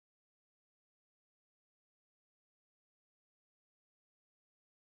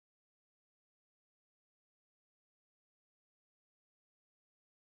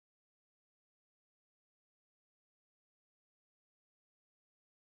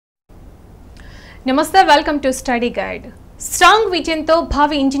నమస్తే welcome to study guide. Strong విజన్తో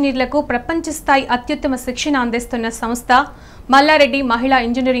భావి ఇంజనీర్లకు ప్రపంచ స్థాయి అత్యుత్తమ శిక్షణ అందిస్తున్న సంస్థ మల్లారెడ్డి మహిళా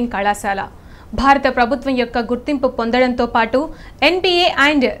ఇంజనీరింగ్ కళాశాల. భారత ప్రభుత్వం యొక్క గుర్తింపు పొందడంతో పాటు NBA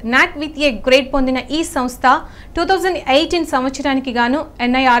and NAC with A grade పొందిన ఈ సంస్థ 2018 సంవత్సరానికి గాను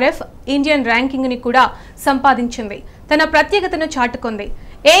NIRF ఇండియన్ ర్యాంకింగ్ని కూడా సంపాదించింది. తన ప్రత్యేకతను చాటుకుంది.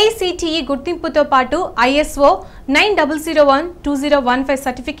 AICTE గుర్తింపుతో పాటు ISO 9001-2015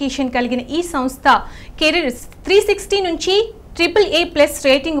 సర్టిఫికేషన్ కలిగిన ఈ సంస్థ కెరీర్ 360 నుంచి AAA+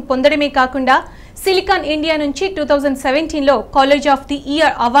 రేటింగ్ పొందడమే కాకుండా సిలికాన్ ఇండియా నుంచి 2017లో కాలేజ్ ఆఫ్ ది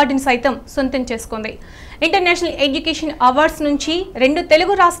ఇయర్ అవార్డును సైతం సొంతం చేసుకుంది. ఇంటర్నేషనల్ ఎడ్యుకేషన్ అవార్డ్స్ నుంచి 2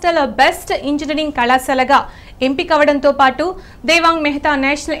 తెలుగు రాష్ట్రాల బెస్ట్ ఇంజనీరింగ్ కళాశాలగా ఎంపికవడంతో పాటు Devang Mehta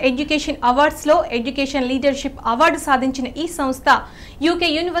national education అవార్డ్స్లో education leadership award సాధించిన ఈ సంస్థ UK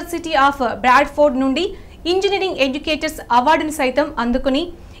యూనివర్సిటీ ఆఫ్ బ్రాడ్ఫోర్డ్ నుండి ఇంజనీరింగ్ ఎడ్యుకేటర్స్ అవార్డును సైతం అందుకుని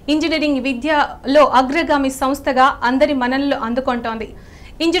ఇంజనీరింగ్ విద్యలో అగ్రగామి సంస్థగా అందరి మన్ననలు అందుకుంటోంది.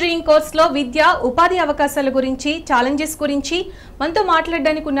 ఇంజనీరింగ్ కోర్సులో విద్య ఉపాధి అవకాశాల గురించి ఛాలెంజెస్ గురించి మనతో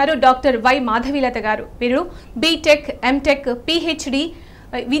మాట్లాడడానికి ఉన్నారు Dr.Y మాధవి లత గారు. వీరు బీటెక్, ఎంటెక్, PhD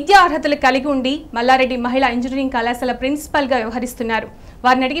విద్యా అర్హతలు కలిగి ఉండి మల్లారెడ్డి మహిళా ఇంజనీరింగ్ కళాశాల ప్రిన్సిపల్గా వ్యవహరిస్తున్నారు.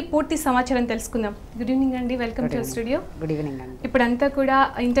 వారిని అడిగి పూర్తి సమాచారం తెలుసుకుందాం. గుడ్ ఈవినింగ్ అండి, welcome to studio. Good evening అండి. ఇప్పుడంతా కూడా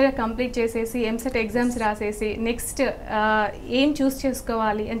ఇంటర్ కంప్లీట్ చేసేసి ఎంసెట్ ఎగ్జామ్స్ రాసేసి నెక్స్ట్ ఏం చూస్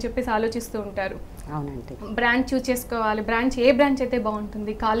చేసుకోవాలి అని చెప్పేసి ఆలోచిస్తూ ఉంటారు. అవునండి. బ్రాంచ్ చూస్ చేసుకోవాలి, ఏ బ్రాంచ్ అయితే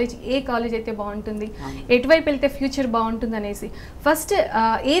బాగుంటుంది, ఏ కాలేజ్ అయితే బాగుంటుంది, ఎటువైపు వెళ్తే ఫ్యూచర్ బాగుంటుంది అనేసి ఫస్ట్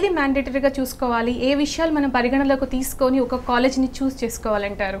ఏది మ్యాండేటరీగా చూసుకోవాలి, ఏ విషయాలు మనం పరిగణలోకి తీసుకొని ఒక కాలేజ్ని చూస్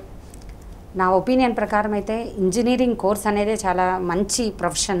చేసుకోవాలంటారు? నా ఒపీనియన్ ప్రకారం అయితే ఇంజనీరింగ్ కోర్స్ అనేది చాలా మంచి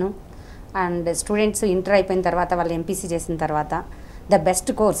ప్రొఫెషను. అండ్ స్టూడెంట్స్ ఇంటర్ అయిపోయిన తర్వాత వాళ్ళు MPC చేసిన తర్వాత ద బెస్ట్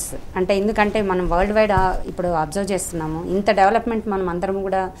కోర్స్. అంటే ఎందుకంటే మనం వరల్డ్ వైడ్ ఇప్పుడు అబ్జర్వ్ చేస్తున్నాము, ఇంత డెవలప్మెంట్ మనం అందరం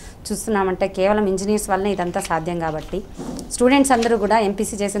కూడా చూస్తున్నామంటే కేవలం ఇంజనీర్స్ వల్లనే ఇదంతా సాధ్యం. కాబట్టి స్టూడెంట్స్ అందరూ కూడా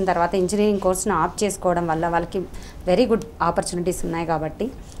MPC చేసిన తర్వాత ఇంజనీరింగ్ కోర్స్ను ఆప్ చేసుకోవడం వల్ల వాళ్ళకి వెరీ గుడ్ ఆపర్చునిటీస్ ఉన్నాయి. కాబట్టి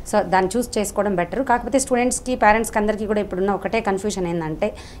సో దాన్ని చూస్ చేసుకోవడం బెటర్. కాకపోతే స్టూడెంట్స్కి, పేరెంట్స్కి అందరికీ కూడా ఇప్పుడున్న ఒకటే కన్ఫ్యూషన్ ఏంటంటే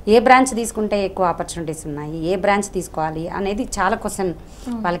ఏ బ్రాంచ్ తీసుకుంటే ఎక్కువ ఆపర్చునిటీస్ ఉన్నాయి, ఏ బ్రాంచ్ తీసుకోవాలి అనేది చాలా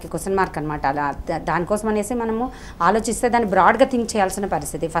వాళ్ళకి క్వశ్చన్ మార్క్ అనమాట. అలా దానికోసం అనేసి మనము ఆలోచిస్తే దాన్ని బ్రాడ్గా థింక్ చేయాల్సిన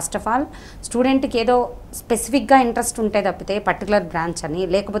పరిస్థితి. ఫస్ట్ ఆఫ్ ఆల్ స్టూడెంట్కి ఏదో స్పెసిఫిక్గా ఇంట్రెస్ట్ ఉంటే తప్పితే పర్టికులర్ బ్రాంచ్ అని,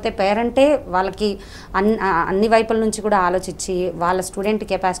 లేకపోతే పేరెంటే వాళ్ళకి అన్ని వైపుల నుంచి కూడా ఆలోచించి వాళ్ళ స్టూడెంట్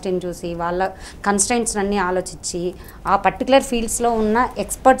కెపాసిటీని చూసి వాళ్ళ కన్స్ట్రెంట్స్ అన్నీ ఆలోచించి ఆ పర్టికులర్ ఫీల్డ్స్లో ఉన్న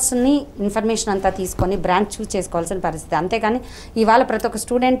ఎక్స్పర్ట్స్ని ఇన్ఫర్మేషన్ అంతా తీసుకొని బ్రాంచ్ చూస్ చేసుకోవాల్సిన పరిస్థితి. అంతేకాని ఇవాళ ప్రతి ఒక్క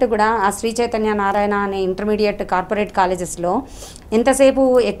స్టూడెంట్ కూడా ఆ శ్రీ చైతన్య నారాయణ అనే ఇంటర్మీడియట్ కార్పొరేట్ కాలేజెస్లో ఎంతసేపు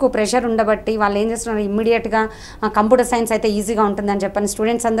ఎక్కువ ప్రెషర్ ఉండబట్టి వాళ్ళు ఏం చేస్తున్నారు, ఇమ్మీడియట్గా కంప్యూటర్ సైన్స్ అయితే ఈజీగా ఉంటుందని చెప్పని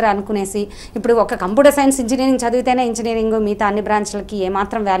స్టూడెంట్స్ అందరూ అనుకునేసి ఇప్పుడు ఒక కంప్యూటర్ సైన్స్ ఇంజనీరింగ్ చదివితేనే ఇంజనీరింగ్ మిగతా అన్ని బ్రాంచ్లకి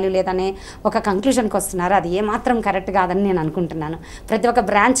ఏమాత్రం వాల్యూ లేదనే ఒక కంక్లూషన్కి వస్తున్నారు. అది ఏమాత్రం కరెక్ట్ కాదని నేను అనుకుంటున్నాను. ప్రతి ఒక్క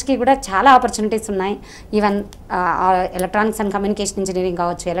బ్రాంచ్కి కూడా చాలా ఆపర్చునిటీస్ ఉన్నాయి. Even electronics and communication engineering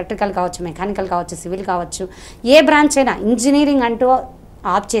కావచ్చు, ఎలక్ట్రికల్ కావచ్చు, మెకానికల్ కావచ్చు, సివిల్ కావచ్చు, ఏ బ్రాంచ్ అయినా ఇంజనీరింగ్ అంటూ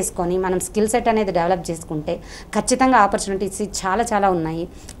ఆప్ చేసుకొని మనం స్కిల్ సెట్ అనేది డెవలప్ చేసుకుంటే ఖచ్చితంగా ఆపర్చునిటీస్ చాలా ఉన్నాయి.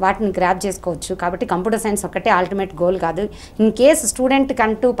 వాటిని గ్రాప్ చేసుకోవచ్చు. కాబట్టి కంప్యూటర్ సైన్స్ ఒక్కటే అల్టిమేట్ గోల్ కాదు. ఇన్ కేస్ స్టూడెంట్కి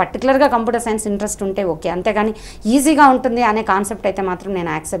అంటూ పర్టికులర్గా కంప్యూటర్ సైన్స్ ఇంట్రెస్ట్ ఉంటే ఓకే, అంతేగాని ఈజీగా ఉంటుంది అనే కాన్సెప్ట్ అయితే మాత్రం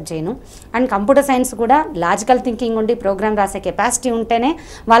నేను యాక్సెప్ట్ చేయను. అండ్ కంప్యూటర్ సైన్స్ కూడా లాజికల్ థింకింగ్ ఉండి ప్రోగ్రామ్ రాసే కెపాసిటీ ఉంటేనే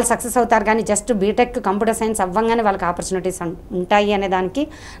వాళ్ళు సక్సెస్ అవుతారు. కానీ జస్ట్ బీటెక్ కంప్యూటర్ సైన్స్ అవ్వగానే వాళ్ళకి ఆపర్చునిటీస్ ఉంటాయి అనే దానికి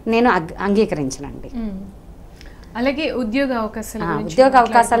నేను అంగీకరించనండి. అలాగే ఉద్యోగ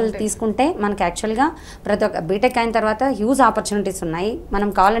అవకాశాలు తీసుకుంటే మనకి యాక్చువల్గా ప్రతి ఒక్క బీటెక్ అయిన తర్వాత హ్యూజ్ ఆపర్చునిటీస్ ఉన్నాయి. మనం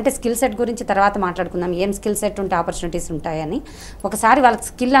కావాలంటే స్కిల్ సెట్ గురించి తర్వాత మాట్లాడుకుందాం, ఏం స్కిల్ సెట్ ఉంటే ఆపర్చునిటీస్ ఉంటాయని. ఒకసారి వాళ్ళకి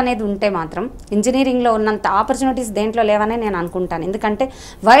స్కిల్ అనేది ఉంటే మాత్రం ఇంజనీరింగ్లో ఉన్నంత ఆపర్చునిటీస్ దేంట్లో లేవనే నేను అనుకుంటాను. ఎందుకంటే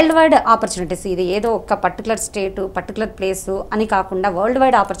వరల్డ్ వైడ్ ఆపర్చునిటీస్, ఇది ఏదో ఒక పర్టికులర్ స్టేటు, పర్టికులర్ ప్లేసు అని కాకుండా వరల్డ్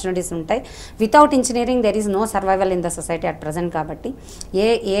వైడ్ ఆపర్చునిటీస్ ఉంటాయి. Without engineering there is no survival in the society at present. కాబట్టి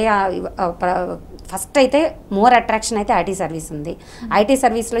ఫస్ట్ అయితే మోర్ అట్రాక్షన్ అయితే ఐటీ సర్వీస్ ఉంది. ఐటీ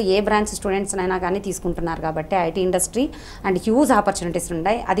సర్వీస్లో ఏ బ్రాంచ్ స్టూడెంట్స్ అయినా కానీ తీసుకుంటున్నారు. కాబట్టి IT industry and huge opportunities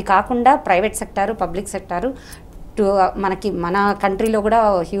ఉన్నాయి. అది కాకుండా ప్రైవేట్ సెక్టారు, పబ్లిక్ సెక్టారు మన కంట్రీలో కూడా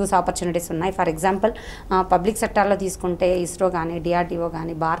హ్యూజ్ ఆపర్చునిటీస్ ఉన్నాయి. ఫర్ ఎగ్జాంపుల్ పబ్లిక్ సెక్టార్లో తీసుకుంటే ఇస్రో కానీ, DRDO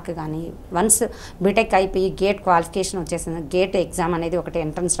కానీ, బార్క్ కానీ వన్స్ బీటెక్ అయిపోయి గేట్ క్వాలిఫికేషన్ వచ్చేసింది. గేట్ ఎగ్జామ్ అనేది ఒకటి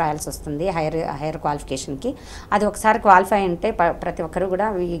ఎంట్రన్స్ రాయాల్సి వస్తుంది హైయర్ క్వాలిఫికేషన్కి. అది ఒకసారి క్వాలిఫై అంటే ప్రతి ఒక్కరు కూడా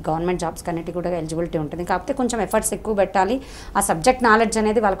ఈ గవర్నమెంట్ జాబ్స్ అన్నిటి కూడా ఎలిజిబిలిటీ ఉంటుంది. కాకపోతే కొంచెం ఎఫర్ట్స్ ఎక్కువ పెట్టాలి. ఆ సబ్జెక్ట్ నాలెడ్జ్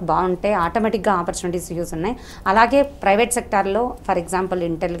అనేది వాళ్ళకి బాగుంటే ఆటోమేటిక్గా ఆపర్చునిటీస్ యూస్ ఉన్నాయి. అలాగే ప్రైవేట్ సెక్టార్లో ఫర్ ఎగ్జాంపుల్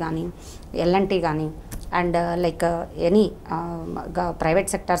ఇంటెల్ కానీ, L&T కానీ, అండ్ లైక్ ఎనీ ప్రైవేట్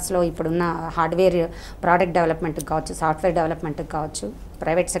సెక్టార్స్లో ఇప్పుడున్న హార్డ్వేర్ ప్రోడక్ట్ డెవలప్మెంట్కి కావచ్చు, సాఫ్ట్వేర్ డెవలప్మెంట్కి కావచ్చు,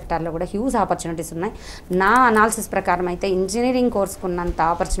 ప్రైవేట్ సెక్టార్లో కూడా హ్యూజ్ ఆపర్చునిటీస్ ఉన్నాయి. నా అనాలిసిస్ ప్రకారం అయితే ఇంజనీరింగ్ కోర్స్కు ఉన్నంత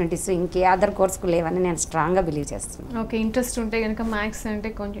ఆపర్చునిటీస్ ఇంకే అదర్ కోర్స్కు లేవని నేను స్ట్రాంగ్గా బిలీవ్ చేస్తున్నాను. ఓకే, ఇంట్రెస్ట్ ఉంటే కనుక మ్యాథ్స్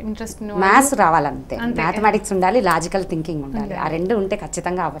అంటే కొంచెం ఇంట్రెస్ట్, మ్యాథ్స్ రావాలంతే, మ్యాథమెటిక్స్ ఉండాలి, లాజికల్ థింకింగ్ ఉండాలి, ఆ రెండు ఉంటే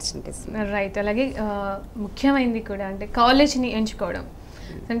ఖచ్చితంగా ఆపర్చునిటీస్. రైట్. అలాగే ముఖ్యమైనది కూడా అంటే కాలేజ్ని ఎంచుకోవడం.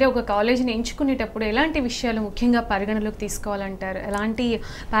 అంటే ఒక కాలేజీని ఎంచుకునేటప్పుడు ఎలాంటి విషయాలు ముఖ్యంగా పరిగణలోకి తీసుకోవాలంటారు, ఎలాంటి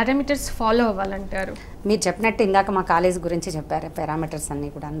పారామీటర్స్ ఫాలో అవ్వాలంటారు? మీరు చెప్పినట్టు ఇందాక మా కాలేజ్ గురించి చెప్పారు, పారామీటర్స్ అన్నీ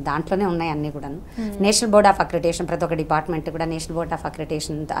కూడా దాంట్లోనే ఉన్నాయి. అన్నీ కూడా నేషనల్ బోర్డ్ ఆఫ్ అక్రిటేషన్, ప్రతి ఒక్క డిపార్ట్మెంట్ కూడా నేషనల్ బోర్డ్ ఆఫ్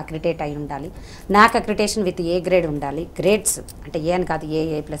అక్రిటేషన్ అక్రిటేట్ అయి ఉండాలి. నాకు అక్రిటేషన్ విత్ ఏ గ్రేడ్ ఉండాలి, గ్రేడ్స్ అంటే ఏ అని కాదు,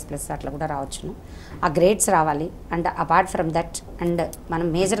 ఏ++ అట్లా కూడా రావచ్చును, ఆ గ్రేడ్స్ రావాలి. And apart from that and మనం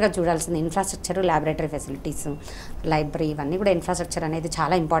మేజర్గా చూడాల్సింది ఇన్ఫ్రాస్ట్రక్చర్, ల్యాబొరేటరీ ఫెసిలిటీస్, లైబ్రరీ, ఇవన్నీ కూడా ఇన్ఫ్రాస్ట్రక్చర్ అనేది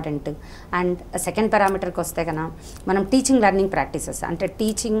చాలా ఇంపార్టెంట్. అండ్ సెకండ్ పారామీటర్కి వస్తే కన్నా మనం టీచింగ్ లెర్నింగ్ ప్రాక్టీసెస్, అంటే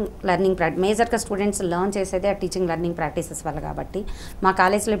టీచింగ్ లెర్నింగ్ మేజర్గా స్టూడెంట్స్ లర్న్ చేసేదే ఆ టీచింగ్ లెర్నింగ్ ప్రాక్టీసెస్ వల్ల. కాబట్టి మా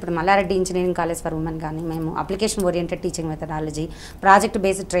కాలేజ్లో ఇప్పుడు Mallareddy engineering college for women కానీ మేము application oriented teaching methodology, project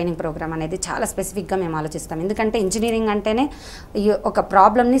based training programme అనేది చాలా స్పెసిఫిక్గా మేము ఆలోచిస్తాం. ఎందుకంటే ఇంజనీరింగ్ అంటేనే ఒక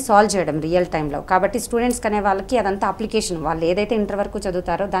ప్రాబ్లమ్ని సాల్వ్ చేయడం రియల్ టైంలో. కాబట్టి స్టూడెంట్స్కి అనే వాళ్ళకి అదంతా అప్లికేషన్, వాళ్ళు ఏదైతే ఇంటర్ వరకు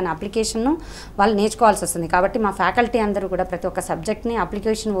చదువుతారో దాని అప్లికేషన్ను వాళ్ళు నేర్చుకోవాల్సి వస్తుంది. కాబట్టి మా ఫ్యాకల్టీ అందరూ కూడా ప్రతి ఒక్క సబ్జెక్ట్ని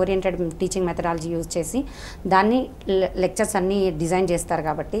application oriented teaching methodology use చేసి దాన్ని లెక్చర్స్ అన్నీ డిజైన్ చేస్తారు.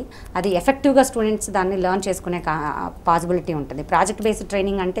 కాబట్టి అది ఎఫెక్టివ్గా స్టూడెంట్స్ దాన్ని లర్న్ చేసుకునే పాసిబిలిటీ ఉంటుంది. ప్రాజెక్ట్ బేస్డ్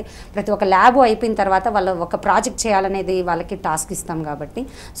ట్రైనింగ్ అంటే ప్రతి ఒక్క ల్యాబ్ అయిపోయిన తర్వాత వాళ్ళు ఒక ప్రాజెక్ట్ చేయాలనేది వాళ్ళకి టాస్క్ ఇస్తాం. కాబట్టి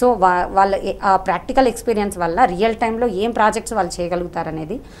సో వాళ్ళ ఆ ప్రాక్టికల్ ఎక్స్పీరియన్స్ వల్ల రియల్ టైంలో ఏం ప్రాజెక్ట్స్ వాళ్ళు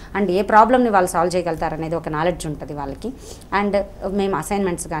చేయగలుగుతారనేది అండ్ ఏ ప్రాబ్లమ్ని వాళ్ళు సాల్వ్ చేయగలుగుతారనేది ఒక నాలెడ్జ్ ఉంటుంది వాళ్ళకి. అండ్ మేము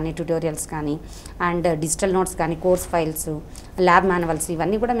అసైన్మెంట్స్ కానీ, ట్యూటోరియల్స్ కానీ, అండ్ డిజిటల్ నోట్స్ కానీ, కోర్స్ ఫైల్స్, ల్యాబ్ మాన్యువల్స్,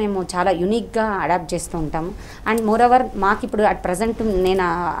 ఇవన్నీ కూడా మేము చాలా యూనిక్గా అడాప్ట్ చేస్తూ ఉంటాము. అండ్ మోరోవర్ మాకు ఇప్పుడు అట్ ప్రజెంట్ నేను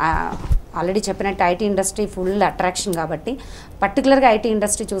ఆల్రెడీ చెప్పినట్టు ఐటీ ఇండస్ట్రీ ఫుల్ అట్రాక్షన్ కాబట్టి పర్టికులర్గా ఐటీ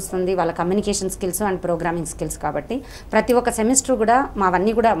ఇండస్ట్రీ చూస్తుంది వాళ్ళ communication skills and programming skills. కాబట్టి ప్రతి ఒక్క సెమిస్టర్ కూడా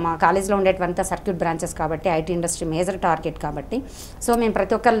మావన్నీ కూడా మా కాలేజ్లో ఉండేటువంటి సర్క్యూట్ బ్రాంచెస్ కాబట్టి ఐటీ ఇండస్ట్రీ మేజర్ టార్గెట్. కాబట్టి సో మేము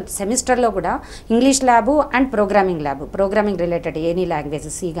ప్రతి ఒక్క సెమిస్టర్లో కూడా English lab and programming related any language,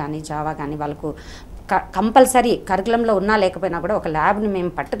 C కానీ, జావా కానీ వాళ్ళకు కంపల్సరీ కరికులంలో ఉన్నా లేకపోయినా కూడా ఒక ల్యాబ్ని మేము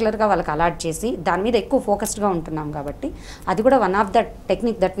పర్టికులర్గా వాళ్ళకి అలాట్ చేసి దాని మీద ఎక్కువ ఫోకస్డ్గా ఉంటున్నాం. కాబట్టి అది కూడా one of the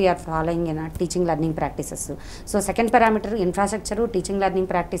technique that we are following in teaching learning practices. So second parameter infrastructure, teaching learning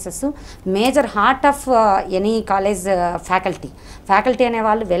practices, major heart of any college faculty అనే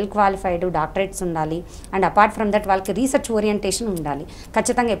వాళ్ళు వెల్ క్వాలిఫైడ్, డాక్టరేట్స్ ఉండాలి. అండ్ అపార్ట్ ఫ్రమ్ దట్ వాళ్ళకి research orientation ఉండాలి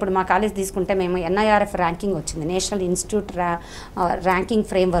ఖచ్చితంగా. ఇప్పుడు మా college తీసుకుంటే మేము NIRF ర్యాంకింగ్ వచ్చింది, national institute ranking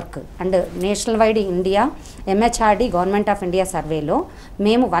framework and national wide India MHRD government of India సర్వేలో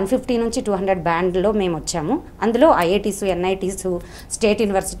మేము 150 నుంచి 200 బ్యాండ్లో మేము వచ్చాము. అందులో IITs, NITs, state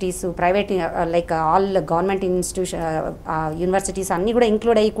universities, private like all government universities అన్నీ కూడా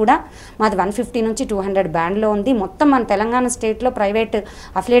ఇంక్లూడ్ అయ్యి కూడా మాది 150 నుంచి 200 బ్యాండ్లో ఉంది. మొత్తం మన తెలంగాణ స్టేట్లో ప్రైవేట్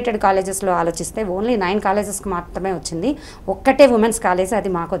అఫిలియేటెడ్ కాలేజెస్లో ఆలోచిస్తే ఓన్లీ 9 కాలేజెస్కి మాత్రమే వచ్చింది. ఒక్కటే ఉమెన్స్ కాలేజ్,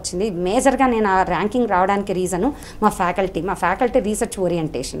 అది మాకు వచ్చింది. మేజర్గా నేను ఆ ర్యాంకింగ్ రావడానికి రీజను మా ఫ్యాకల్టీ రీసెర్చ్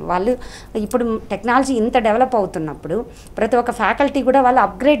ఓరియంటేషన్. వాళ్ళు ఇప్పుడు టెక్నాలజీ ఇంత డెవలప్ అవుతున్నప్పుడు ప్రతి ఒక్క ఫ్యాకల్టీ కూడా వాళ్ళు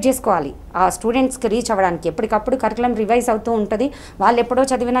అప్గ్రేడ్ చేసుకోవాలి ఆ స్టూడెంట్స్కి రీచ్ అవ్వడానికి. ఎప్పటికప్పుడు కరికులం రివైజ్ అవుతూ ఉంటుంది. వాళ్ళు ఎప్పుడో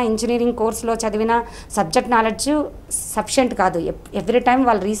చదివిన ఇంజనీరింగ్ కోర్సులో చదివిన సబ్జెక్ట్ నాలెడ్జ్ సఫిషియెంట్ కాదు. ఎవ్రీ టైం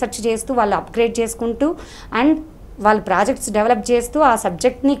వాళ్ళు రీసెర్చ్ చేస్తూ వాళ్ళు అప్గ్రేడ్ చేసుకుంటూ అండ్ వాళ్ళు ప్రాజెక్ట్స్ డెవలప్ చేస్తూ ఆ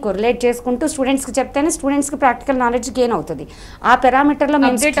సబ్జెక్ట్ని కొరిలేట్ చేసుకుంటూ స్టూడెంట్స్కి చెప్తేనే స్టూడెంట్స్కి ప్రాక్టికల్ నాలెడ్జ్ గెయిన్ అవుతుంది. ఆ పారామీటర్లో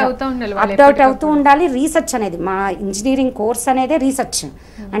మేము అప్డేట్ అవుతూ ఉండాలి. రీసెర్చ్ అనేది మా ఇంజనీరింగ్ కోర్స్ అనేదే రీసెర్చ్,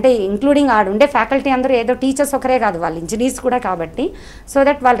 అంటే ఇంక్లూడింగ్ ఆడుండే ఫ్యాకల్టీ అందరూ ఏదో టీచర్స్ ఒకరే కాదు, వాళ్ళు ఇంజనీర్స్ కూడా. కాబట్టి సో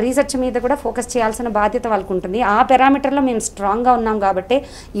దట్ వాళ్ళు రీసెర్చ్ మీద కూడా ఫోకస్ చేయాల్సిన బాధ్యత వాళ్ళకు ఉంటుంది. ఆ పారామీటర్లో మేము స్ట్రాంగ్గా ఉన్నాం కాబట్టి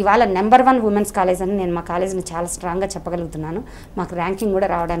ఇవాళ నెంబర్ 1 ఉమెన్స్ కాలేజ్ అని నేను మా కాలేజ్ని చాలా స్ట్రాంగ్గా చెప్పగలుగుతున్నాను. మాకు ర్యాంకింగ్ కూడా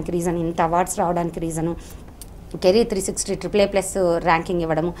రావడానికి రీజన్, ఇంత అవార్డ్స్ రావడానికి రీజను కెరీర్ 360 AAA+ ర్యాంకింగ్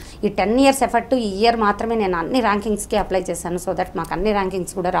ఇవ్వడము. ఈ 10 years ఎఫర్ట్ ఈ ఇయర్ మాత్రమే నేను అన్ని ర్యాంకింగ్స్కి అప్లై చేశాను. సో దట్ మాకు అన్ని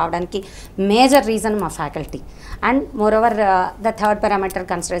ర్యాంకింగ్స్ కూడా రావడానికి మేజర్ రీజన్ మా faculty. And moreover the third parameter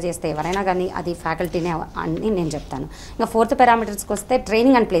consider చేస్తే ఎవరైనా కానీ అది ఫ్యాకల్టీనే అని నేను చెప్తాను. ఇంకా ఫోర్త్ పారామీటర్స్కి వస్తే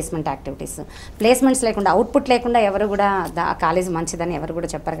training and placement activities. Placements లేకుండా, అవుట్పుట్ లేకుండా ఎవరు కూడా కాలేజ్ మంచిదని ఎవరు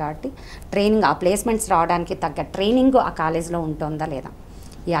కూడా చెప్పరు. కాబట్టి ట్రైనింగ్, ఆ ప్లేస్మెంట్స్ రావడానికి తగ్గ ట్రైనింగ్ ఆ కాలేజ్లో ఉంటుందా లేదా,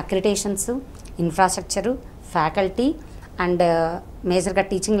 ఈ అక్రిటేషన్స్, ఇన్ఫ్రాస్ట్రక్చరు, ఫ్యాకల్టీ అండ్ మేజర్గా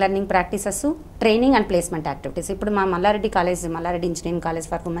teaching learning practices, training and placement activities. ఇప్పుడు మా Mallareddy engineering college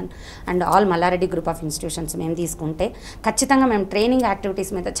for women and all Mallareddy group of institutions మేము తీసుకుంటే ఖచ్చితంగా మేము ట్రైనింగ్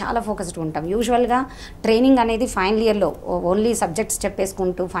యాక్టివిటీస్ మీద చాలా ఫోకస్డ్గా ఉంటాం. యూజువల్గా ట్రైనింగ్ అనేది ఫైనల్ ఇయర్లో ఓన్లీ సబ్జెక్ట్స్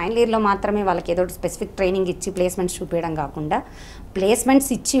చెప్పేసుకుంటూ ఫైనల్ ఇయర్లో మాత్రమే వాళ్ళకి ఏదో స్పెసిఫిక్ ట్రైనింగ్ ఇచ్చి ప్లేస్మెంట్స్ చూపించడం కాకుండా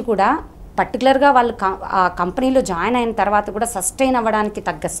ప్లేస్మెంట్స్ ఇచ్చి కూడా పర్టికులర్గా వాళ్ళు ఆ కంపెనీలో జాయిన్ అయిన తర్వాత కూడా సస్టైన్ అవ్వడానికి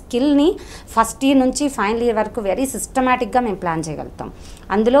తగ్గ స్కిల్ని ఫస్ట్ ఇయర్ నుంచి ఫైనల్ ఇయర్ వరకు వెరీ సిస్టమేటిక్గా మేము ప్లాన్ చేయగలుగుతాం.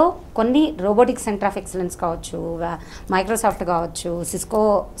 అందులో కొన్ని రోబోటిక్ సెంటర్ ఆఫ్ ఎక్సలెన్స్ కావచ్చు, మైక్రోసాఫ్ట్ కావచ్చు, సిస్కో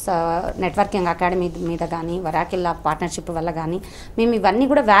నెట్వర్కింగ్ అకాడమీ మీద కానీ, వరాకిల్ పార్ట్నర్షిప్ వల్ల కానీ మేము ఇవన్నీ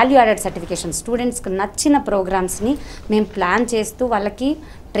కూడా వాల్యూ యాడెడ్ సర్టిఫికేషన్ స్టూడెంట్స్కి నచ్చిన ప్రోగ్రామ్స్ని మేము ప్లాన్ చేస్తూ వాళ్ళకి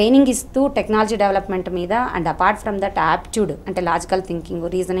ట్రైనింగ్ ఇస్తూ టెక్నాలజీ డెవలప్మెంట్ మీద and apart from that aptitude అంటే లాజికల్ థింకింగ్,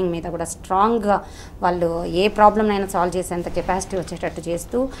 రీజనింగ్ మీద కూడా స్ట్రాంగ్గా వాళ్ళు ఏ ప్రాబ్లమ్నైనా సాల్వ్ చేసేంత కెపాసిటీ వచ్చేటట్టు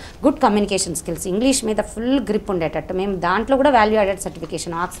చేస్తూ గుడ్ కమ్యూనికేషన్ స్కిల్స్, ఇంగ్లీష్ మీద ఫుల్ గ్రిప్ ఉండేటట్టు మేము దాంట్లో కూడా value added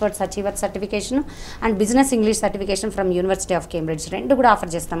certification, Oxford achiever certification and business English certification from university of Cambridge రెండు కూడా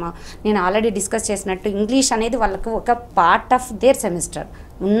ఆఫర్ చేస్తాము. నేను ఆల్రెడీ డిస్కస్ చేసినట్టు ఇంగ్లీష్ అనేది వాళ్ళకు ఒక పార్ట్ ఆఫ్ దేర్ సెమిస్టర్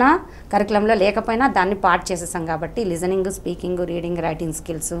ఉన్న కరికులంలో లేకపోయినా దాన్ని పార్ట్ చేసేసాం కాబట్టి listening, speaking, reading, writing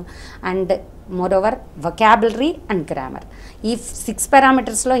skills and more over vocabulary and grammar ఈ 6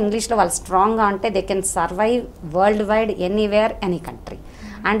 పారామీటర్స్లో ఇంగ్లీష్లో వాళ్ళు స్ట్రాంగ్గా ఉంటే they can survive world wide anywhere any country.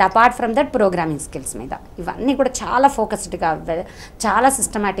 And apart from that programming skills మీద ఇవన్నీ కూడా చాలా ఫోకస్డ్గా చాలా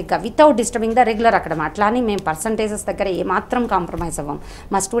సిస్టమేటిక్గా వితౌట్ డిస్టర్బింగ్ ద రెగ్యులర్ అక్కడ అట్లా అని మేము పర్సంటేజెస్ దగ్గర ఏమాత్రం కాంప్రమైజ్ అవ్వం.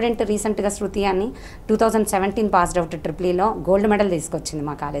 మా స్టూడెంట్ రీసెంట్గా శృతి అని 2017 పాస్డ్ అవుట్ ట్రిపుల్ఈలో గోల్డ్ మెడల్ తీసుకొచ్చింది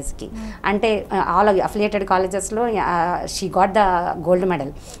మా కాలేజ్కి. అంటే ఆల్ అఫిలియేటెడ్ కాలేజెస్లో she got the gold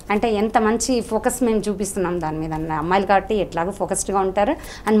medal. అంటే ఎంత మంచి ఫోకస్ మేము చూపిస్తున్నాం దాని మీద. అమ్మాయిలు కాబట్టి ఎట్లాగో ఫోకస్డ్గా ఉంటారు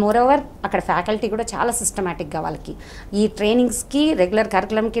అండ్ మోర్ ఓవర్ అక్కడ ఫ్యాకల్టీ కూడా చాలా సిస్టమేటిక్గా వాళ్ళకి ఈ ట్రైనింగ్స్కి రెగ్యులర్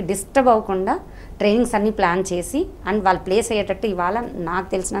కరికులంకి డిస్టర్బ్ అవ్వకుండా ట్రైనింగ్స్ అన్నీ ప్లాన్ చేసి అండ్ వాళ్ళు ప్లేస్ అయ్యేటట్టు ఇవాళ నాకు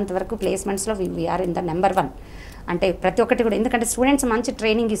తెలిసినంత వరకు ప్లేస్మెంట్స్లో వీఆర్ ఇన్ ద నెంబర్ 1. అంటే ప్రతి ఒక్కటి కూడా ఎందుకంటే స్టూడెంట్స్ మంచి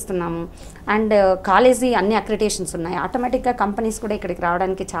ట్రైనింగ్ ఇస్తున్నాము అండ్ కాలేజీ అన్ని అక్రిటేషన్స్ ఉన్నాయి. ఆటోమేటిక్గా కంపెనీస్ కూడా ఇక్కడికి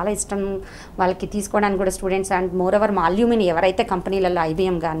రావడానికి చాలా ఇష్టం వాళ్ళకి తీసుకోవడానికి కూడా స్టూడెంట్స్ అండ్ మోర్ ఓవర్ మా అల్యూమిని ఎవరైతే కంపెనీలలో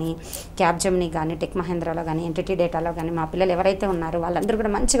ఐబీఎం కానీ, క్యాప్జెమినీ కానీ, టెక్ మహేంద్రాలో కానీ, ఎంటిటీ డేటాలో కానీ మా పిల్లలు ఎవరైతే ఉన్నారో వాళ్ళందరూ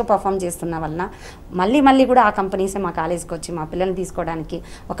కూడా మంచిగా పర్ఫామ్ చేస్తున్న వలన మళ్ళీ కూడా ఆ కంపెనీసే మా కాలేజ్కి వచ్చి మా పిల్లల్ని తీసుకోవడానికి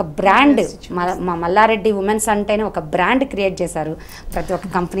ఒక బ్రాండ్ మా మల్లారెడ్డి ఉమెన్స్ అంటేనే ఒక బ్రాండ్ క్రియేట్ చేశారు ప్రతి ఒక్క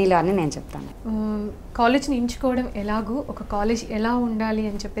కంపెనీలో అని నేను చెప్తాను. కాలేజ్ని ఎంచుకోవడం ఎలాగో ఒక కాలేజ్ ఎలా ఉండాలి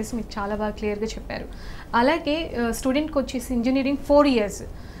అని చెప్పేసి మీకు చాలా బాగా క్లియర్గా చెప్పారు. అలాగే స్టూడెంట్కి వచ్చేసి ఇంజనీరింగ్ 4 years.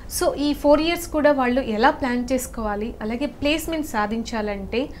 సో ఈ 4 years కూడా వాళ్ళు ఎలా ప్లాన్ చేసుకోవాలి, అలాగే ప్లేస్మెంట్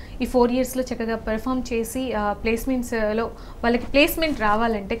సాధించాలంటే ఈ 4 yearsలో చక్కగా పెర్ఫామ్ చేసి ప్లేస్మెంట్స్లో వాళ్ళకి ప్లేస్మెంట్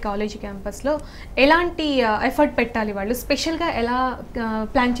రావాలంటే కాలేజ్ క్యాంపస్లో ఎలాంటి ఎఫర్ట్ పెట్టాలి, వాళ్ళు స్పెషల్గా ఎలా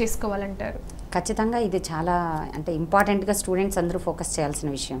ప్లాన్ చేసుకోవాలంటారు? ఖచ్చితంగా ఇది చాలా అంటే ఇంపార్టెంట్గా స్టూడెంట్స్ అందరూ ఫోకస్ చేయాల్సిన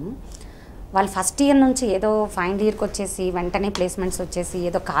విషయం. వాళ్ళు ఫస్ట్ ఇయర్ నుంచి ఏదో ఫైనల్ ఇయర్కి వచ్చేసి వెంటనే ప్లేస్మెంట్స్ వచ్చేసి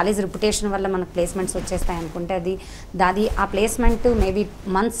ఏదో కాలేజ్ రిప్యుటేషన్ వల్ల మనకు ప్లేస్మెంట్స్ వచ్చేస్తాయి అనుకుంటే అది ఆ ప్లేస్మెంట్ మేబీ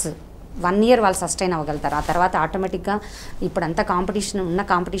మంత్స్ 1 year వాళ్ళు సస్టైన్ అవ్వగలుగుతారు. ఆ తర్వాత ఆటోమేటిక్గా ఇప్పుడంతా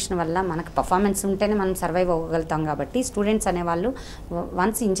కాంపిటీషన్ వల్ల మనకు పర్ఫార్మెన్స్ ఉంటేనే మనం సర్వైవ్ అవ్వగలుగుతాం. కాబట్టి స్టూడెంట్స్ అనేవాళ్ళు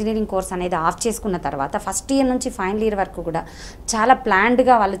వన్స్ ఇంజనీరింగ్ కోర్స్ అనేది ఆఫ్ చేసుకున్న తర్వాత ఫస్ట్ ఇయర్ నుంచి ఫైనల్ ఇయర్ వరకు కూడా చాలా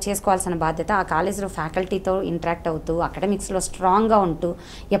ప్లాన్డ్గా వాళ్ళు చేసుకోవాల్సిన బాధ్యత ఆ కాలేజ్లో ఫ్యాకల్టీతో ఇంటరాక్ట్ అవుతూ అకాడమిక్స్లో స్ట్రాంగ్గా ఉంటూ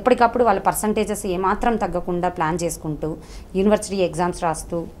ఎప్పటికప్పుడు వాళ్ళ పర్సంటేజెస్ ఏమాత్రం తగ్గకుండా ప్లాన్ చేసుకుంటూ యూనివర్సిటీ ఎగ్జామ్స్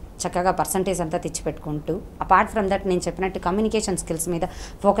రాస్తూ చక్కగా పర్సంటేజ్ అంతా తెచ్చిపెట్టుకుంటూ అపార్ట్ ఫ్రమ్ దట్ నేను చెప్పినట్టు కమ్యూనికేషన్ స్కిల్స్ మీద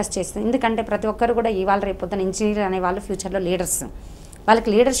ఫోకస్ చేస్తూ ఎందుకంటే ప్రతి ఒక్కరు కూడా ఇవాళ రేపు పొద్దున ఇంజనీర్ అనే వాళ్ళు ఫ్యూచర్లో లీడర్స్. వాళ్ళకి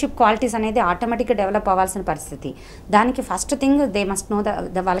లీడర్షిప్ క్వాలిటీస్ అనేది ఆటోమేటిక్గా డెవలప్ అవ్వాల్సిన పరిస్థితి. దానికి first thing they must know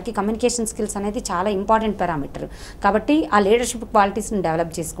వాళ్ళకి కమ్యూనికేషన్ స్కిల్స్ అనేది చాలా ఇంపార్టెంట్ పారామీటర్. కాబట్టి ఆ లీడర్షిప్ క్వాలిటీస్ని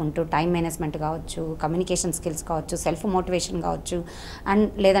డెవలప్ చేసుకుంటూ టైం మేనేజ్మెంట్ కావచ్చు, కమ్యూనికేషన్ స్కిల్స్ కావచ్చు, సెల్ఫ్ మోటివేషన్ కావచ్చు అండ్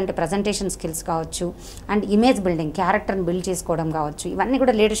లేదంటే ప్రజెంటేషన్ స్కిల్స్ కావచ్చు అండ్ ఇమేజ్ బిల్డింగ్, క్యారెక్టర్ని బిల్డ్ చేసుకోవడం కావచ్చు, ఇవన్నీ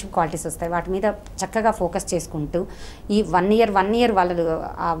కూడా లీడర్షిప్ క్వాలిటీస్ వస్తాయి. వాటి మీద చక్కగా ఫోకస్ చేసుకుంటూ ఈ 1 year వాళ్ళు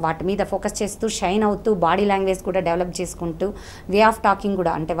వాటి మీద ఫోకస్ చేస్తూ షైన్ అవుతూ బాడీ లాంగ్వేజ్ కూడా డెవలప్ చేసుకుంటూ వే ఆఫ్ టాకింగ్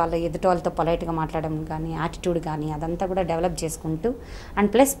కూడా అంటే వాళ్ళ ఎదుటి వాళ్ళతో పొలైట్గా మాట్లాడడం కానీ, యాటిట్యూడ్ కానీ అదంతా కూడా డెవలప్ చేసుకుంటూ అండ్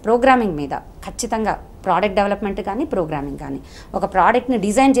ప్లస్ ప్రోగ్రామింగ్ మీద ఖచ్చితంగా ప్రోడక్ట్ డెవలప్మెంట్ కానీ ప్రోగ్రామింగ్ కానీ ఒక ప్రోడక్ట్ని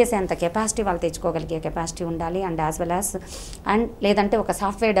డిజైన్ చేసేంత కెపాసిటీ వాళ్ళు తెచ్చుకోగలిగే కెపాసిటీ ఉండాలి. And as well as and లేదంటే ఒక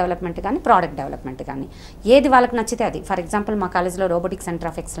సాఫ్ట్వేర్ డెవలప్మెంట్ కానీ ప్రోడక్ట్ డెవలప్మెంట్ కానీ ఏది వాళ్ళకి నచ్చితే అది. ఫర్ ఎగ్జాంపుల్ మా కాలేజ్లో రోబోటిక్ సెంటర్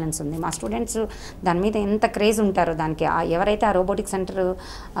ఆఫ్ ఎక్సలెన్స్ ఉంది. మా స్టూడెంట్స్ దాని మీద ఎంత క్రేజ్ ఉంటారో దానికి ఎవరైతే ఆ రోబోటిక్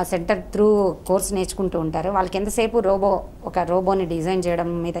సెంటర్ త్రూ కోర్స్ నేర్చుకుంటూ ఉంటారో వాళ్ళకి ఎంతసేపు ఒక రోబోని డిజైన్ చేయడం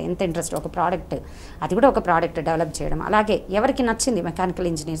మీద ఎంత ఇంట్రెస్ట్, ఒక ప్రోడక్ట్ అది కూడా ఒక ప్రోడక్ట్ డెవలప్ చేయడం. అలాగే ఎవరికి నచ్చింది మెకానికల్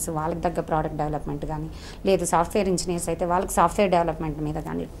ఇంజనీర్స్ వాళ్ళకి తగ్గ ప్రోడక్ట్ డెవలప్మెంట్ కానీ, లేదు సాఫ్ట్వేర్ ఇంజనీర్స్ అయితే వాళ్ళకి సాఫ్ట్వేర్ డెవలప్మెంట్ మీద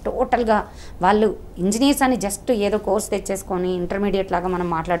కానీ, టోటల్గా వాళ్ళు ఇంజనీర్స్ అని జస్ట్ ఏదో కోర్స్ తెచ్చేసుకొని ఇంటర్మీడియట్ లాగా మనం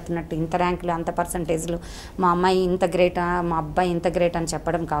మాట్లాడుతున్నట్టు ఇంత ర్యాంకులు అంత పర్సంటేజ్లు, మా అమ్మాయి ఇంత గ్రేటా మా అబ్బాయి ఇంత గ్రేట్ అని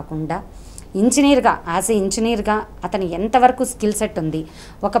చెప్పడం కాకుండా, ఇంజనీర్గా యాజ్ ఏ ఇంజనీర్గా అతను ఎంతవరకు స్కిల్ సెట్ ఉంది,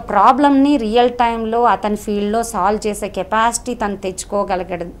 ఒక ప్రాబ్లమ్ని రియల్ టైంలో అతని ఫీల్డ్లో సాల్వ్ చేసే కెపాసిటీ తను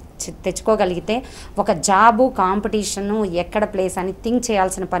తెచ్చుకోగలిగితే ఒక జాబు కాంపిటీషను ఎక్కడ ప్లేస్ అని థింక్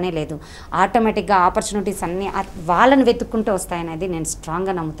చేయాల్సిన పనే లేదు. ఆటోమేటిక్గా ఆపర్చునిటీస్ అన్నీ వాళ్ళని వెతుక్కుంటూ వస్తాయనేది నేను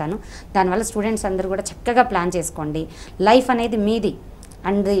స్ట్రాంగ్గా నమ్ముతాను. దానివల్ల స్టూడెంట్స్ అందరూ కూడా చక్కగా ప్లాన్ చేసుకోండి. లైఫ్ అనేది మీది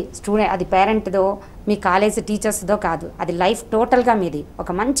అండ్ అది పేరెంట్దో మీ కాలేజ్ టీచర్స్దో కాదు, అది లైఫ్ టోటల్గా మీది.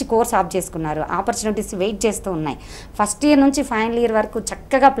 ఒక మంచి కోర్స్ ఆప్ చేసుకున్నారు, ఆపర్చునిటీస్ వెయిట్ చేస్తూ ఉన్నాయి. ఫస్ట్ ఇయర్ నుంచి ఫైనల్ ఇయర్ వరకు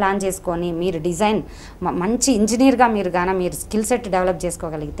చక్కగా ప్లాన్ చేసుకొని మీరు డిజైన్ మంచి ఇంజనీర్గా మీరు స్కిల్ సెట్ డెవలప్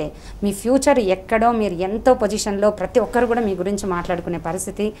చేసుకోగలిగితే మీ ఫ్యూచర్ ఎక్కడో మీరు ఎంతో పొజిషన్లో ప్రతి ఒక్కరు కూడా మీ గురించి మాట్లాడుకునే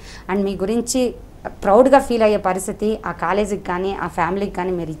పరిస్థితి అండ్ మీ గురించి ప్రౌడ్గా ఫీల్ అయ్యే పరిస్థితి ఆ కాలేజీకి కానీ ఆ ఫ్యామిలీకి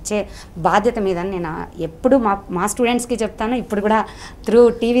కానీ మీరు ఇచ్చే బాధ్యత మీద నేను ఎప్పుడు మా స్టూడెంట్స్కి చెప్తాను. ఇప్పుడు కూడా త్రూ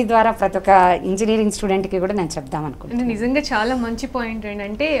టీవీ ద్వారా ప్రతి ఒక్క ఇంజనీరింగ్ స్టూడెంట్కి కూడా నేను చెప్దాం అనుకుంటున్నాను. నిజంగా చాలా మంచి పాయింట్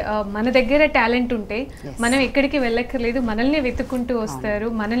ఏంటంటే మన దగ్గర టాలెంట్ ఉంటే మనం ఎక్కడికి వెళ్ళక్కర్లేదు, మనల్ని వెతుక్కుంటూ వస్తారు,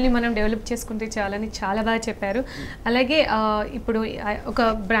 మనల్ని మనం డెవలప్ చేసుకుంటే చాలని చాలా బాగా చెప్పారు. అలాగే ఇప్పుడు ఒక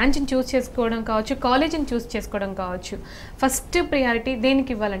బ్రాంచ్ని చూస్ చేసుకోవడం కావచ్చు, కాలేజీని చూస్ చేసుకోవడం కావచ్చు, ఫస్ట్ ప్రియారిటీ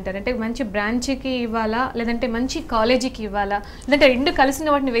దేనికి ఇవ్వాలంటారు? అంటే మంచి బ్రాంచ్కి ఇవ్వాలా, లేదంటే మంచి కాలేజీకి ఇవ్వాలా, లేదంటే రెండు కలిసిన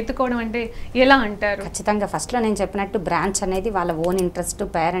వాటిని వెతుక్కోవడం అంటే ఎలా అంటారు? ఖచ్చితంగా ఫస్ట్లో నేను చెప్పినట్టు బ్రాంచ్ అనేది వాళ్ళ ఓన్ ఇంట్రెస్ట్,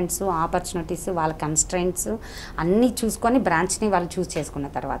 పేరెంట్స్, ఆపర్చునిటీస్, వాళ్ళ కన్స్ట్రెంట్స్ అన్నీ చూసుకొని బ్రాంచ్ని వాళ్ళు చూస్ చేసుకున్న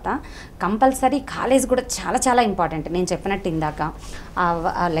తర్వాత కంపల్సరీ కాలేజ్ కూడా చాలా చాలా ఇంపార్టెంట్. నేను చెప్పినట్టు ఇందాక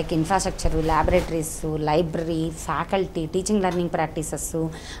like infrastructure, laboratories, library, faculty, teaching learning practices,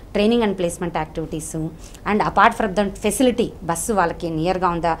 training and placement activities and apart from the facility, bus వాళ్ళకి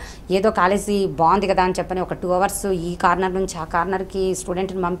నియర్గా ఉందా, ఏదో కాలేజీ బాగుంది కదా అని చెప్పని ఒక 2 hours ఈ కార్నర్ నుంచి ఆ కార్నర్కి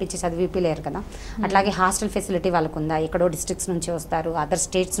స్టూడెంట్ని పంపించి చదివిపిలేరు కదా. అట్లాగే హాస్టల్ ఫెసిలిటీ వాళ్ళకు ఉందా, ఎక్కడో డిస్ట్రిక్ట్స్ నుంచి వస్తారు, అదర్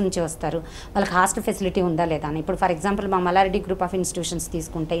స్టేట్స్ నుంచి వస్తారు, వాళ్ళకి హాస్టల్ ఫెసిలిటీ ఉందా లేదా అని. ఇప్పుడు ఫర్ ఎగ్జాంపుల్ మా మల్లారెడ్డి గ్రూప్ ఆఫ్ ఇన్స్టిట్యూషన్స్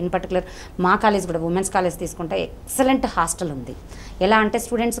తీసుకుంటే, ఇన్ పర్టికులర్ మా కాలేజ్ కూడా ఉమెన్స్ కాలేజ్ తీసుకుంటే ఎక్సలెంట్ హాస్టల్ ఉంది. ఎలా అంటే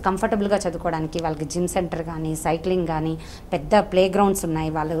స్టూడెంట్స్ కంఫర్టబుల్గా చదువుకోవడానికి వాళ్ళకి జిమ్ సెంటర్ కానీ, సైక్లింగ్ కానీ, పెద్ద ప్లే గ్రౌండ్స్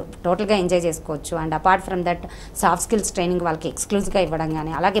ఉన్నాయి, వాళ్ళు టోటల్గా ఎంజాయ్ చేసుకోవచ్చు. And apart from that soft skills training వాళ్ళకి ఎక్స్క్లూజివ్గా ఇవ్వడం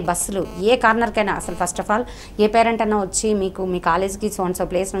కానీ, అలాగే బస్సులు ఏ కార్నర్కైనా అసలు first of all A parent అన్నా వచ్చి మీకు మీ కాలేజ్కి సో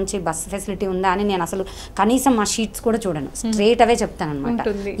ప్లేస్ నుంచి బస్ ఫెసిలిటీ ఉందా అని నేను అసలు కనీసం మా షీట్స్ కూడా చూడను, స్ట్రేట్ అవే చెప్తాను అనమాట.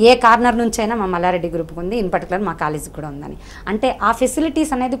 ఏ కార్నర్ నుంచి అయినా మా మల్లారెడ్డి గ్రూప్కి ఉంది, ఇన్ పర్టికులర్ మా కాలేజ్కి కూడా ఉందని. అంటే ఆ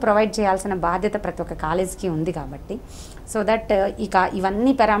ఫెసిలిటీస్ అనేది ప్రొవైడ్ చేయాల్సిన బాధ్యత ప్రతి ఒక్క కాలేజ్కి ఉంది కాబట్టి సో దట్ ఇక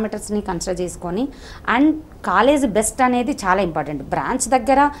ఇవన్నీ పారామీటర్స్ని కన్సిడర్ చేసుకొని అండ్ కాలేజ్ బెస్ట్ అనేది చాలా ఇంపార్టెంట్. బ్రాంచ్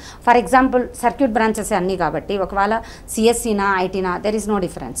దగ్గర ఫర్ ఎగ్జాంపుల్ సర్క్యూట్ బ్రాంచెస్ అన్నీ కాబట్టి ఒకవేళ సిఎస్సీనా ఐటీనా there is no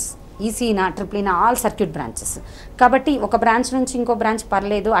difference, ఈసీనా ట్రిపుల్ఈనా all circuit branches కాబట్టి ఒక బ్రాంచ్ నుంచి ఇంకో బ్రాంచ్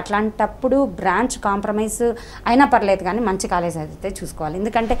పర్లేదు. అట్లాంటప్పుడు బ్రాంచ్ కాంప్రమైజ్ అయినా పర్లేదు కానీ మంచి కాలేజ్ అయితే చూసుకోవాలి.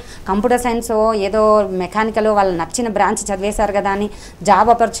 ఎందుకంటే కంప్యూటర్ సైన్స్ ఏదో మెకానికల్ వాళ్ళు నచ్చిన బ్రాంచ్ చదివేశారు కదా అని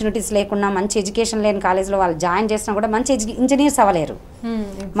జాబ్ ఆపర్చునిటీస్ లేకుండా మంచి ఎడ్యుకేషన్ లేని కాలేజ్లో వాళ్ళు జాయిన్ చేసినా కూడా మంచి ఇంజనీర్స్ అవ్వలేరు,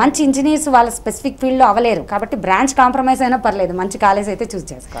 మంచి ఇంజనీర్స్ వాళ్ళ స్పెసిఫిక్ ఫీల్డ్లో అవ్వలేరు. కాబట్టి బ్రాంచ్ కాంప్రమైజ్ అయినా పర్లేదు, మంచి కాలేజ్ అయితే చూస్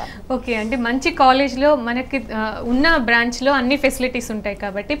చేసుకోవాలి. ఓకే, అంటే మంచి కాలేజ్లో మనకి ఉన్న బ్రాంచ్లో అన్ని ఫెసిలిటీస్ ఉంటాయి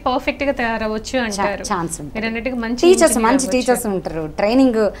కాబట్టి పర్ఫెక్ట్గా తయారవచ్చు అంటారు. ఛాన్స్ ఉంటుంది, మంచి టీచర్స్ ఉంటారు,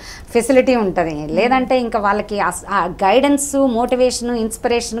 ట్రైనింగ్ ఫెసిలిటీ ఉంటుంది. లేదంటే ఇంకా వాళ్ళకి గైడెన్స్, మోటివేషన్,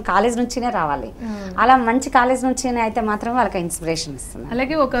 ఇన్స్పిరేషన్ కాలేజ్ నుంచినే రావాలి. అలా మంచి కాలేజ్ నుంచినే అయితే మాత్రం వాళ్ళకి ఇన్స్పిరేషన్ ఇస్తుంది.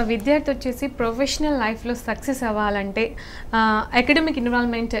 అలాగే ఒక విద్యార్థి వచ్చేసి ప్రొఫెషనల్ లైఫ్లో సక్సెస్ అవ్వాలంటే అకాడమిక్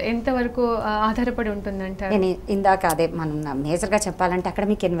ఎన్విరాన్మెంట్ ఎంతవరకు ఆధారపడి ఉంటుందంటారు? నేను ఇందాక అదే మనం మేజర్గా చెప్పాలంటే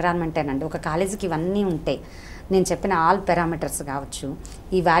అకాడమిక్ ఎన్విరాన్మెంటేనండి. ఒక కాలేజీకి ఇవన్నీ ఉంటాయి, నేను చెప్పిన ఆల్ పారామీటర్స్ కావచ్చు,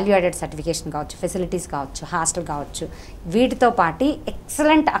 ఈ వాల్యూ యాడెడ్ సర్టిఫికేషన్ కావచ్చు, ఫెసిలిటీస్ కావచ్చు, హాస్టల్ కావచ్చు, వీటితో పాటు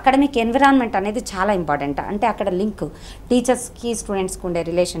ఎక్సలెంట్ అకాడమిక్ ఎన్విరాన్మెంట్ అనేది చాలా ఇంపార్టెంట్. అంటే అక్కడ లింక్ టీచర్స్కి స్టూడెంట్స్కి ఉండే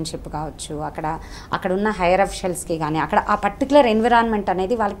రిలేషన్షిప్ కావచ్చు, అక్కడ ఉన్న హైయర్ అఫిషియల్స్కి కానీ అక్కడ ఆ పర్టికులర్ ఎన్విరాన్మెంట్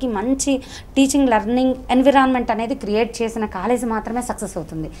అనేది వాళ్ళకి మంచి టీచింగ్ లెర్నింగ్ ఎన్విరాన్మెంట్ అనేది క్రియేట్ చేసిన కాలేజ్ మాత్రమే సక్సెస్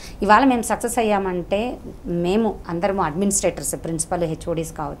అవుతుంది. ఇవాళ మేము సక్సెస్ అయ్యామంటే మేము అందరము అడ్మినిస్ట్రేటర్స్, ప్రిన్సిపల్,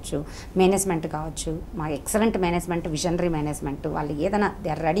 హెచ్ఓడీస్ కావచ్చు, మేనేజ్మెంట్ కావచ్చు, మా ఎక్సలెంట్ మేనేజ్మెంట్, విజనరీ మేనేజ్మెంట్, వాళ్ళు ఏదైనా they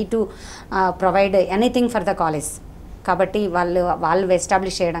are ready to provide anything for the college. కాబట్టి వాళ్ళు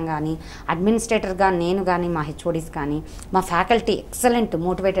ఎస్టాబ్లిష్ చేయడం కానీ, అడ్మినిస్ట్రేటర్గా నేను కానీ, మా హెచ్ఓడీస్ కానీ, మా ఫ్యాకల్టీ ఎక్సలెంట్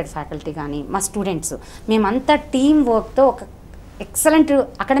మోటివేటెడ్ ఫ్యాకల్టీ కానీ, మా స్టూడెంట్స్, మేమంతా టీమ్ వర్క్తో ఒక ఎక్సలెంట్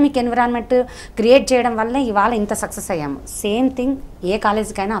అకాడమిక్ ఎన్విరాన్మెంట్ క్రియేట్ చేయడం వల్ల ఇవాళ ఇంత సక్సెస్ అయ్యాము. సేమ్ థింగ్ ఏ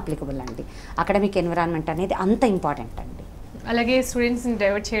కాలేజీకైనా అప్లికబుల్ అండి. అకాడమిక్ ఎన్విరాన్మెంట్ అనేది అంత ఇంపార్టెంట్ అండి. అలాగే స్టూడెంట్స్ని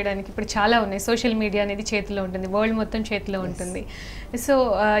డైవర్ట్ చేయడానికి ఇప్పుడు చాలా ఉన్నాయి. సోషల్ మీడియా అనేది చేతిలో ఉంటుంది, వరల్డ్ మొత్తం చేతిలో ఉంటుంది. సో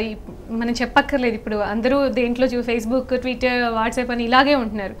మనం చెప్పక్కర్లేదు, ఇప్పుడు అందరూ దేంట్లో ఫేస్బుక్, ట్విట్టర్, వాట్సాప్ అని ఇలాగే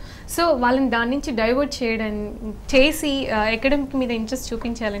ఉంటున్నారు. సో వాళ్ళని దాని నుంచి డైవర్ట్ చేసి అకాడమిక్ మీద ఇంట్రెస్ట్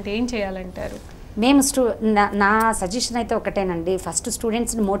చూపించాలంటే ఏం చేయాలంటారు? మేము నా సజెషన్ అయితే ఒకటేనండి, ఫస్ట్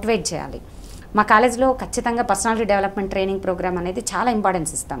స్టూడెంట్స్ని మోటివేట్ చేయాలి. మా కాలేజ్లో ఖచ్చితంగా పర్సనాలిటీ డెవలప్మెంట్ ట్రైనింగ్ ప్రోగ్రామ్ అనేది చాలా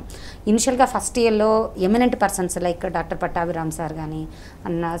ఇంపార్టెన్స్ ఇస్తాం. ఇనిషియల్గా ఫస్ట్ ఇయర్లో eminent persons like doctor Pattabhiram sir కానీ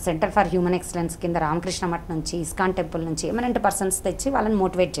అన్న సెంటర్ ఫర్ హ్యూమన్ ఎక్సలెన్స్ కింద రామకృష్ణ మఠ్ నుంచి, ఇస్కాన్ టెంపుల్ నుంచి ఎమినెంట్ పర్సన్స్ తెచ్చి వాళ్ళని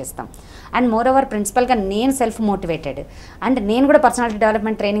మోటివేట్ చేస్తాం. అండ్ మోర్ ఓవర్ ప్రిన్సిపల్గా నేను సెల్ఫ్ మోటివేటెడ్, అండ్ నేను కూడా పర్సనాలిటీ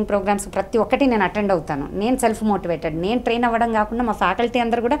డెవలప్మెంట్ ట్రైనింగ్ ప్రోగ్రామ్స్ ప్రతి ఒక్కటి నేను అటెండ్ అవుతాను. నేను సెల్ఫ్ మోటివేటెడ్, నేను ట్రైన్ అవ్వడం కాకుండా మా ఫ్యాకల్టీ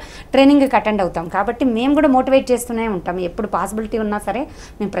అందరూ కూడా ట్రైనింగ్కి అటెండ్ అవుతాం. కాబట్టి మేము కూడా మోటివేట్ చేస్తూనే ఉంటాం. ఎప్పుడు పాసిబిలిటీ ఉన్నా సరే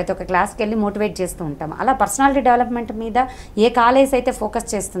మేము ప్రతి ఒక్క క్లాస్కి వెళ్ళి మోటివేట్ చేస్తూ ఉంటాం. అలా పర్సనాలిటీ డెవలప్మెంట్ మీద ఏ కాలేజ్ అయితే ఫోకస్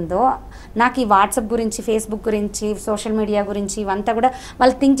చేస్తుందో, నాకు ఈ వాట్సాప్ గురించి, ఫేస్బుక్ గురించి, సోషల్ మీడియా గురించి ఇవంతా కూడా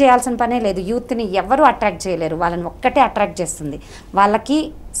వాళ్ళు థింక్ చేయాల్సిన పనే లేదు. యూత్ని ఎవరు అట్రాక్ట్ చేయలేరు, వాళ్ళని ఒక్కటే అట్రాక్ట్ చేస్తుంది. వాళ్ళకి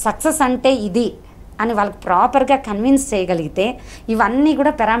సక్సెస్ అంటే ఇది అని వాళ్ళకి ప్రాపర్గా కన్విన్స్ చేయగలిగితే ఇవన్నీ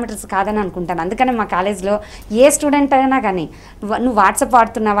కూడా పారామీటర్స్ కాదని అనుకుంటాను. అందుకని మా కాలేజ్లో ఏ స్టూడెంట్ అయినా కానీ నువ్వు వాట్సాప్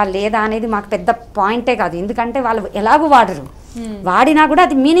వాడుతున్నావా లేదా అనేది మాకు పెద్ద పాయింటే కాదు. ఎందుకంటే వాళ్ళు ఎలాగూ వాడరు, వాడినా కూడా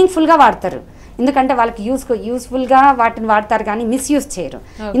అది మీనింగ్ఫుల్గా వాడతారు. ఎందుకంటే వాళ్ళకి యూస్ఫుల్గా వాటిని వాడతారు కానీ మిస్యూజ్ చేయరు.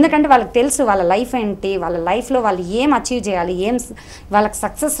 ఎందుకంటే వాళ్ళకి తెలుసు వాళ్ళ లైఫ్ ఏంటి, వాళ్ళ లైఫ్లో వాళ్ళు ఏం అచీవ్ చేయాలి, వాళ్ళకి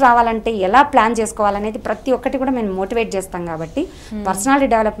సక్సెస్ రావాలంటే ఎలా ప్లాన్ చేసుకోవాలనేది ప్రతి ఒక్కటి కూడా మేము మోటివేట్ చేస్తాం. కాబట్టి పర్సనాలిటీ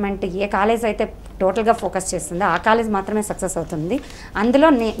డెవలప్మెంట్ ఏ కాలేజ్ అయితే టోటల్గా ఫోకస్ చేస్తుందో ఆ కాలేజ్ మాత్రమే సక్సెస్ అవుతుంది. అందులో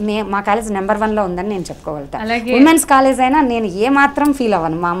మా కాలేజ్ నెంబర్ 1లో ఉందని నేను చెప్పుకోగలుగుతాను. ఉమెన్స్ కాలేజ్ అయినా నేను ఏ మాత్రం ఫీల్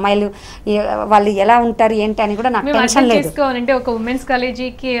అవ్వను. మా అమ్మాయిలు వాళ్ళు ఎలా ఉంటారు ఏంటి అని కూడా నాకు టెన్షన్ లేదు. అంటే ఒక ఉమెన్స్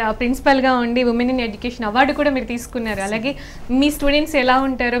కాలేజీకి ప్రిన్సిపల్గా ఉండి ఉమెన్ ఇన్ ఎడ్యుకేషన్ అవార్డు కూడా మీరు తీసుకున్నారు. అలాగే మీ స్టూడెంట్స్ ఎలా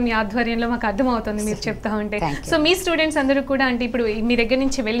ఉంటారో మీ ఆధ్వర్యంలో మాకు అర్థమవుతుంది మీరు చెప్తా ఉంటే. సో మీ స్టూడెంట్స్ అందరూ కూడా అంటే ఇప్పుడు మీ దగ్గర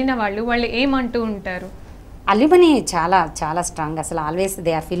నుంచి వెళ్ళిన వాళ్ళు ఏమంటూ ఉంటారు? అల్యూమనీ చాలా చాలా స్ట్రాంగ్, అసలు always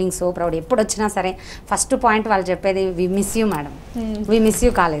they are feeling so proud. ఎప్పుడు వచ్చినా సరే ఫస్ట్ పాయింట్ వాళ్ళు చెప్పేది we miss you madam, we miss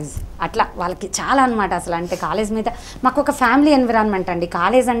you college. అట్లా వాళ్ళకి చాలా అనమాట. అసలు అంటే కాలేజ్ మీద మాకు ఒక ఫ్యామిలీ ఎన్విరాన్మెంట్ అండి.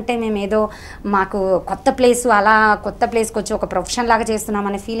 కాలేజ్ అంటే మేము ఏదో మాకు కొత్త ప్లేసు, అలా కొత్త ప్లేస్కి వచ్చి ఒక ప్రొఫెషన్ లాగా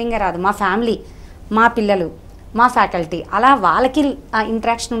చేస్తున్నామనే ఫీలింగే రాదు. మా ఫ్యామిలీ, మా పిల్లలు, మా ఫ్యాకల్టీ, అలా వాళ్ళకి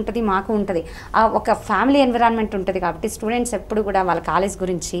ఇంటరాక్షన్ ఉంటుంది, మాకు ఉంటుంది. ఒక ఫ్యామిలీ ఎన్విరాన్మెంట్ ఉంటుంది. కాబట్టి స్టూడెంట్స్ ఎప్పుడు కూడా వాళ్ళ కాలేజ్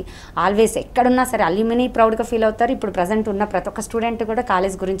గురించి ఆల్వేస్ ఎక్కడున్నా సరే అల్యూమినీ ప్రౌడ్గా ఫీల్ అవుతారు. ఇప్పుడు ప్రజెంట్ ఉన్న ప్రతి ఒక్క స్టూడెంట్ కూడా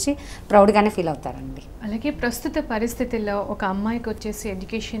కాలేజ్ గురించి ప్రౌడ్గానే ఫీల్ అవుతారండి. అలాగే ప్రస్తుత పరిస్థితుల్లో ఒక అమ్మాయికి వచ్చేసి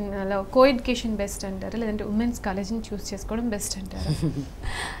ఎడ్యుకేషన్లో కో ఎడ్యుకేషన్ బెస్ట్ అంటారా, లేదంటే ఉమెన్స్ కాలేజ్ని చూస్ చేసుకోవడం బెస్ట్ అంటారా?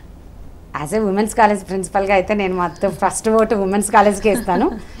 యాజ్ ఏ ఉమెన్స్ కాలేజ్ ప్రిన్సిపల్గా అయితే నేను మొత్తం ఫస్ట్ ఓటు ఉమెన్స్ కాలేజ్కి ఇస్తాను.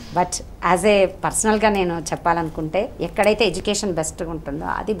 బట్ యాజ్ ఏ పర్సనల్గా నేను చెప్పాలనుకుంటే ఎక్కడైతే ఎడ్యుకేషన్ బెస్ట్గా ఉంటుందో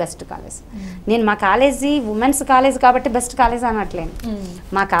అది బెస్ట్ కాలేజ్. నేను మా కాలేజీ ఉమెన్స్ కాలేజ్ కాబట్టి బెస్ట్ కాలేజ్ అనట్లేను.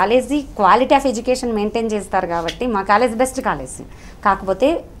 మా college quality of education maintain చేస్తారు కాబట్టి మా కాలేజ్ బెస్ట్ కాలేజ్. కాకపోతే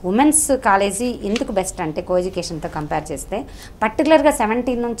ఉమెన్స్ కాలేజీ ఎందుకు బెస్ట్ అంటే కో ఎడ్యుకేషన్తో కంపేర్ చేస్తే పర్టికులర్గా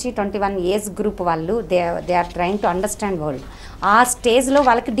 17 నుంచి 21 ఏజ్ గ్రూప్ వాళ్ళు they are trying to understand world. ఆ స్టేజ్లో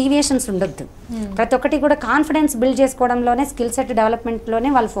వాళ్ళకి డీవియేషన్స్ ఉండొద్దు. ప్రతి ఒక్కటి కూడా కాన్ఫిడెన్స్ బిల్డ్ చేసుకోవడంలోనే, స్కిల్ సెట్ డెవలప్మెంట్లోనే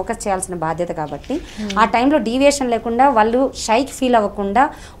వాళ్ళు ఫోకస్ చేయాల్సిన బాధ్యత. కాబట్టి ఆ టైంలో డీవియేషన్ లేకుండా వాళ్ళు షైకి ఫీల్ అవ్వకుండా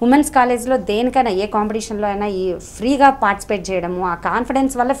ఉమెన్స్ కాలేజ్లో దేనికైనా ఏ కాంపిటీషన్లో అయినా ఈ ఫ్రీగా పార్టిసిపేట్ చేయడము, ఆ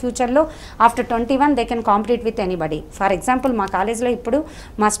కాన్ఫిడెన్స్ వల్ల ఫ్యూచర్లో after 21 they can compete with anybody. For example మా కాలేజ్లో ఇప్పుడు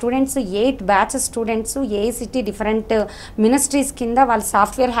మా students 8 batches students AICTE different ministries కింద వాళ్ళు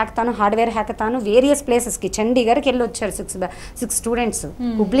software hackathon, hardware hackathon various ప్లేసెస్కి చండీగఢ్కి వెళ్ళి వచ్చారు. 6 స్టూడెంట్స్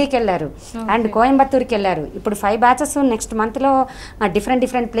హుబ్లీకి వెళ్ళారు అండ్ కోయంబత్తూర్కి వెళ్ళారు. ఇప్పుడు 5 బ్యాచెస్ నెక్స్ట్ మంత్లో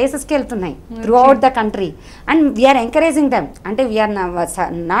డిఫరెంట్ ప్లేసెస్కి వెళ్తున్నాయి through out the country. And we are encouraging them, అంటే we are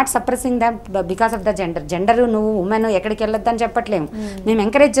not suppressing them because of the gender. నువ్వు ఉమెన్ ఎక్కడికి వెళ్ళొద్దని చెప్పట్లేము, మేము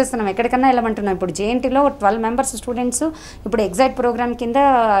ఎంకరేజ్ చేస్తున్నాం, ఎక్కడికన్నా వెళ్ళమంటున్నాం. ఇప్పుడు జేఎన్టీలో 12 మెంబర్స్ స్టూడెంట్స్ ఇప్పుడు ఎగ్జైట్ ప్రోగ్రామ్ కింద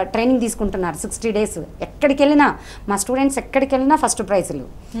ట్రైనింగ్ తీసుకుంటున్నారు 60 days. ఎక్కడికి వెళ్ళినా మా స్టూడెంట్స్ ఎక్కడికి వెళ్ళినా ఫస్ట్ ప్రైజులు.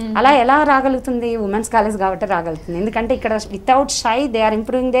 అలా ఎలా రాగలుగుతుంది? ఉమెన్స్ కాలేజ్ కాబట్టి రాగలుగుతుంది. ఎందుకంటే ఇక్కడ without shy they are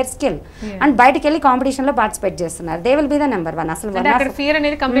improving there skill and బయటకు వెళ్ళి కాంపిటీషన్లో పార్టిసిపేట్ చేస్తున్నారు. They will be the number 1. అసలు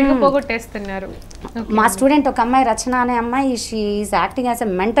మా స్టూడెంట్ ఒక అమ్మాయి రచన అనే అమ్మాయి, she is acting as a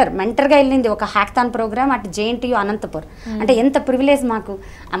మెంటర్గా వెళ్ళింది ఒక hackathon programme at JNTU Anantapur. అంటే ఎంత ప్రివిలేజ్ మాకు.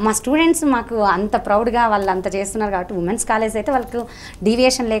 మా స్టూడెంట్స్ మాకు అంత ప్రౌడ్గా వాళ్ళు అంత చేస్తున్నారు. కాబట్టి ఉమెన్స్ కాలేజ్ అయితే వాళ్ళకు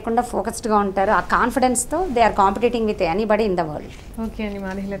డీవియేషన్ లేకుండా ఫోకస్డ్గా ఉంటారు. ఆ కాన్ఫిడెన్స్తో they are కాంపిటీటింగ్ with anybody in the world. Okay అండి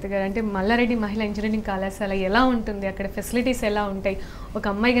మాధవి గారు, అంటే మల్లారెడ్డి మహిళా ఇంజనీరింగ్ కళాశాల ఎలా ఉంటుంది, అక్కడ ఫెసిలిటీస్ ఎలా ఉంటాయి, ఒక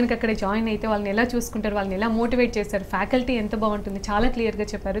అమ్మాయి కనుక అక్కడ జాయిన్ అయితే వాళ్ళని ఎలా చూసుకుంటారు, వాళ్ళని ఎలా మోటివేట్ చేస్తారు, ఫ్యాకల్టీ ఎంత బాగుంటుంది, చాలా క్లియర్గా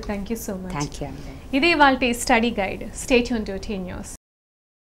చెప్పారు. Thank you so much. Thank you. ఇది వాళ్ళ study guide. Stay tune to tea news.